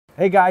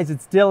Hey guys,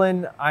 it's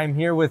Dylan. I'm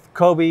here with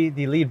Kobe,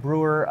 the lead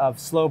brewer of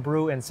SLO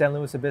Brew in San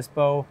Luis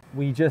Obispo.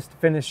 We just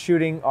finished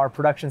shooting our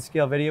production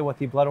scale video with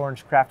the Blood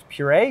Orange Craft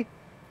Puree.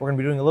 We're gonna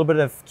be doing a little bit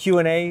of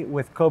Q&A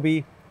with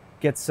Kobe,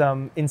 get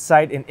some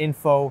insight and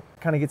info,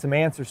 kind of get some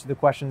answers to the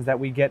questions that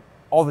we get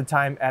all the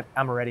time at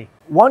Amoretti.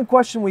 One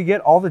question we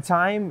get all the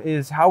time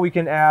is how we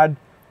can add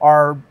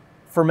our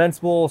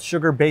fermentable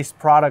sugar-based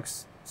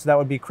products. So that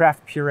would be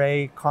Craft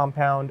Puree,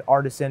 Compound,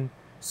 Artisan,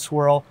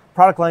 Swirl,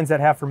 product lines that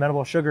have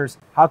fermentable sugars.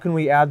 How can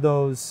we add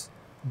those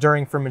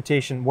during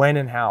fermentation, when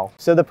and how?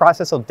 So the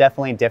process will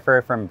definitely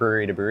differ from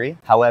brewery to brewery.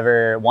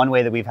 However, one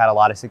way that we've had a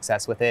lot of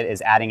success with it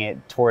is adding it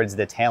towards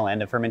the tail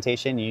end of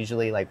fermentation,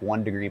 usually like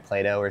 1 degree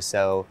Plato or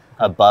so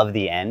above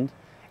the end.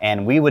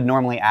 And we would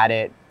normally add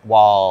it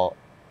while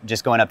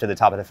just going up to the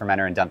top of the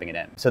fermenter and dumping it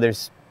in. So put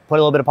a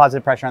little bit of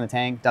positive pressure on the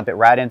tank, dump it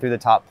right in through the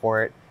top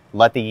port,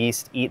 let the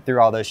yeast eat through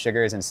all those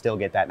sugars and still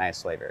get that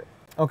nice flavor.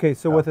 Okay,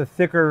 so with a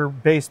thicker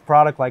based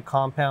product like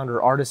Compound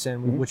or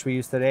Artisan, which we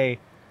use today,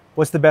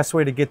 what's the best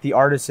way to get the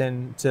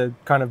Artisan to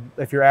kind of,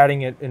 if you're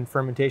adding it in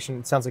fermentation,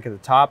 it sounds like at the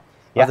top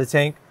of the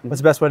tank, what's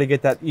the best way to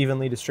get that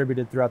evenly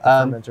distributed throughout the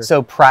fermenter?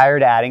 So prior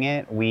to adding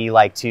it, we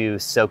like to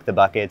soak the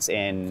buckets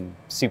in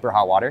super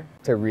hot water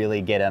to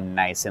really get them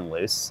nice and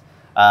loose.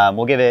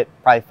 We'll give it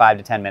probably 5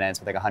 to 10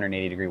 minutes with like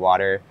 180 degree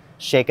water,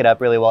 shake it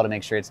up really well to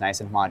make sure it's nice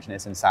and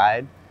homogeneous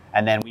inside.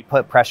 And then we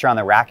put pressure on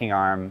the racking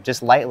arm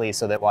just lightly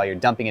so that while you're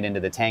dumping it into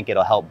the tank,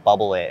 it'll help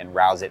bubble it and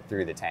rouse it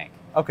through the tank.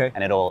 Okay.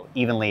 And it'll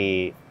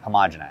evenly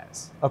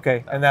homogenize.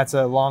 Okay, and that's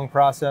a long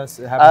process?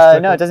 It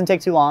happens no, it doesn't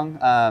take too long.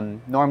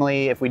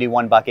 Normally, if we do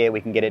 1 bucket, we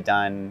can get it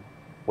done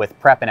with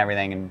prep and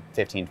everything in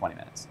 15, 20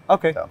 minutes.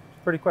 Okay, so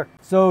pretty quick.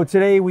 So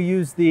today we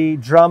use the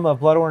drum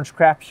of Blood Orange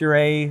Craft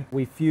Puree.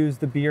 We fused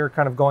the beer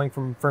kind of going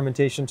from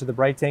fermentation to the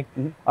bright tank.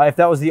 If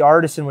that was the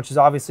Artisan, which is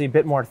obviously a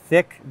bit more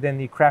thick than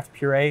the Craft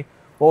Puree,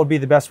 what would be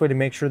the best way to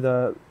make sure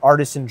the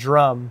Artisan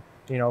drum,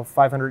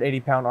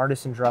 580-pound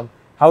Artisan drum,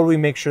 how do we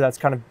make sure that's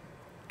kind of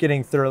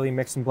getting thoroughly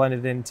mixed and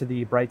blended into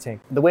the bright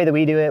tank? The way that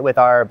we do it with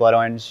our Blood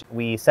Orange,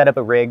 we set up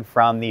a rig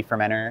from the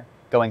fermenter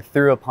going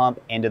through a pump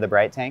into the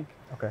bright tank.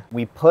 Okay.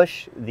 We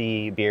push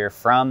the beer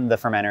from the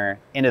fermenter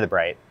into the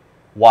bright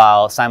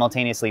while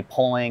simultaneously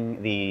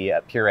pulling the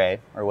puree,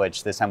 or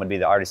which this time would be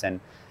the Artisan,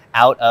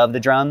 out of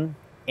the drum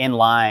in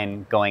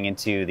line going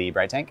into the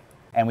bright tank.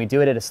 And we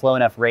do it at a slow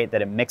enough rate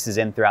that it mixes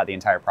in throughout the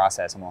entire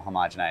process and will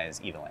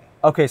homogenize evenly.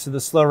 Okay, so the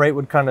slow rate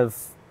would kind of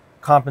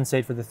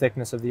compensate for the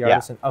thickness of the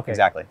Artisan. Yeah, okay,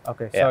 exactly.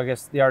 Okay, so I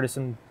guess the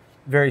Artisan,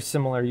 very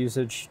similar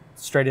usage,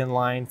 straight in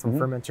line from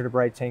fermenter to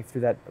bright tank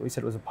through that, we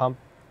said it was a pump?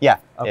 Yeah,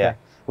 okay. Yeah.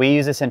 We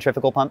use a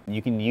centrifugal pump.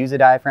 You can use a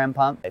diaphragm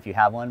pump if you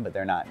have one, but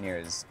they're not near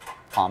as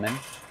common,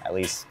 at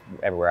least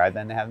everywhere I've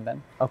been, they haven't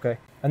been. Okay,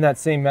 and that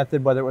same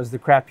method, whether it was the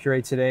Craft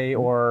Puree today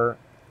or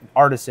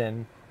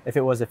Artisan, if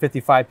it was a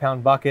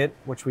 55-pound bucket,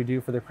 which we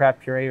do for the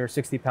Craft Puree, or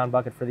 60-pound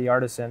bucket for the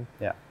Artisan,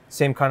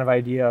 same kind of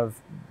idea of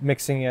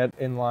mixing it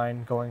in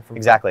line, going from...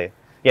 Exactly.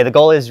 Yeah, the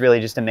goal is really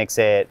just to mix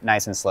it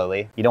nice and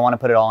slowly. You don't want to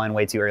put it all in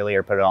way too early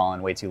or put it all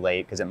in way too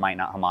late because it might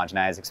not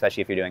homogenize,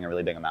 especially if you're doing a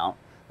really big amount.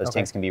 Those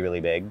tanks can be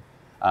really big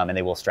and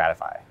they will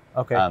stratify.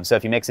 Okay. So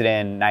if you mix it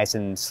in nice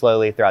and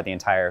slowly throughout the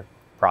entire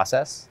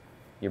process,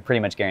 you're pretty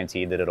much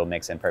guaranteed that it'll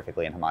mix in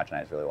perfectly and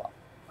homogenize really well.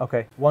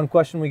 Okay. One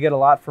question we get a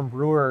lot from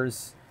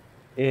brewers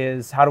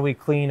is how do we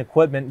clean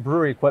equipment,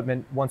 brewery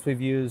equipment, once we've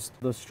used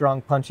those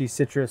strong, punchy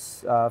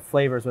citrus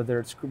flavors,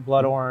 whether it's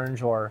blood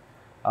orange or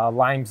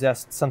lime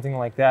zest, something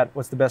like that.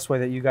 What's the best way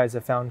that you guys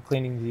have found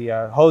cleaning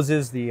the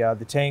hoses, the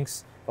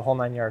tanks, the whole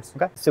 9 yards?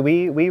 Okay, so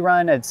we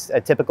run a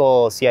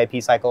typical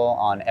CIP cycle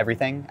on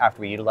everything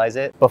after we utilize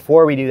it.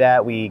 Before we do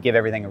that, we give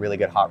everything a really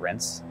good hot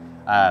rinse.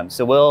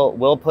 So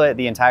we'll put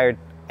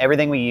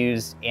everything we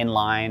use in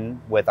line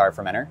with our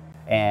fermenter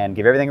and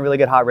give everything a really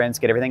good hot rinse,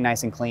 get everything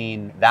nice and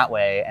clean that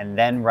way, and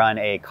then run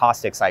a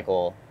caustic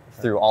cycle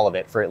through all of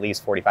it for at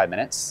least 45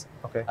 minutes.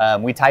 Okay.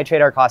 We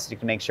titrate our caustic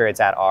to make sure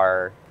it's at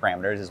our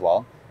parameters as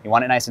well. You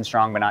want it nice and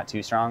strong, but not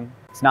too strong.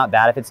 It's not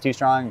bad if it's too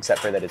strong, except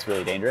for that it's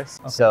really dangerous.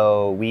 Okay.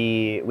 So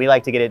we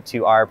like to get it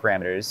to our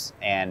parameters,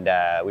 and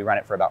we run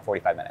it for about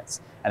 45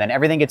 minutes. And then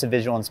everything gets a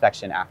visual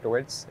inspection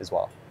afterwards as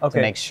well, to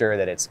make sure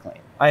that it's clean.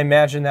 I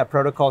imagine that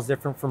protocol is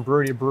different from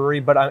brewery to brewery,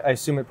 but I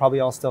assume it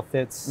probably all still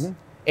fits.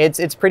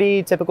 It's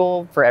pretty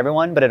typical for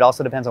everyone, but it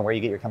also depends on where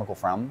you get your chemical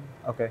from.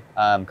 Okay.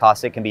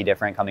 Caustic can be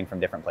different coming from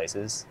different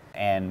places.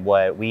 And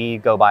what we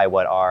go by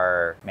what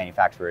our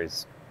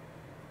manufacturers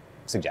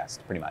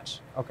suggest, pretty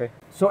much. Okay.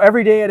 So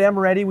every day at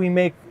Amoretti, we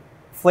make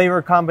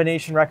flavor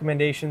combination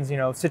recommendations,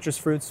 citrus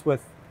fruits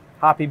with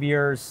hoppy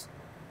beers,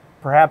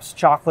 perhaps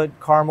chocolate,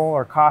 caramel,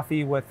 or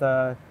coffee with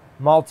a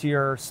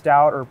maltier,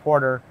 stout, or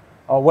porter.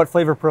 What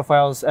flavor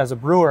profiles as a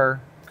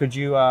brewer could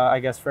you, I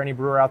guess, for any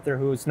brewer out there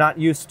who's not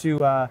used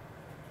to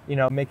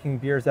making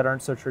beers that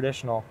aren't so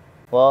traditional?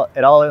 Well,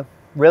 it all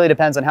really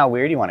depends on how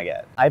weird you want to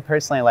get. I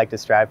personally like to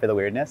strive for the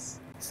weirdness.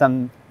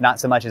 Some not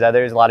so much as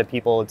others. A lot of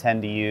people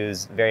tend to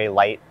use very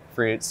light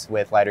fruits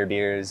with lighter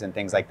beers and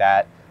things like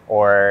that.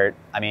 Or,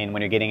 I mean,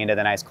 when you're getting into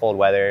the nice cold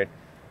weather,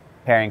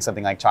 pairing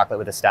something like chocolate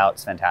with a stout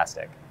is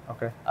fantastic.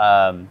 Okay.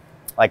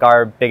 Like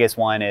our biggest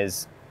one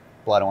is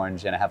blood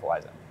orange and a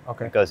Hefeweizen.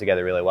 Okay. It goes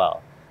together really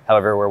well.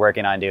 However, we're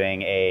working on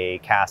doing a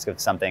cask of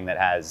something that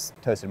has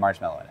toasted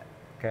marshmallow in it.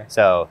 Okay.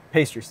 So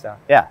pastry style.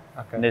 Yeah.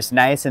 Okay. And it's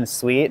nice and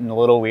sweet and a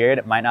little weird.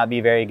 It might not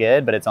be very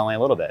good, but it's only a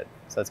little bit.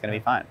 So it's going to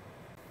be fine.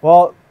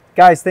 Well,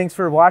 guys, thanks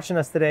for watching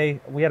us today.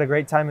 We had a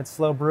great time at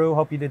SLO Brew.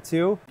 Hope you did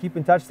too. Keep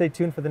in touch. Stay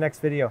tuned for the next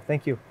video.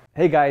 Thank you.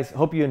 Hey guys,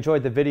 hope you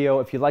enjoyed the video.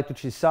 If you liked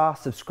what you saw,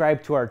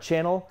 subscribe to our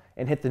channel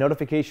and hit the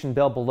notification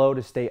bell below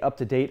to stay up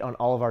to date on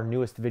all of our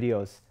newest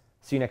videos.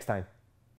 See you next time.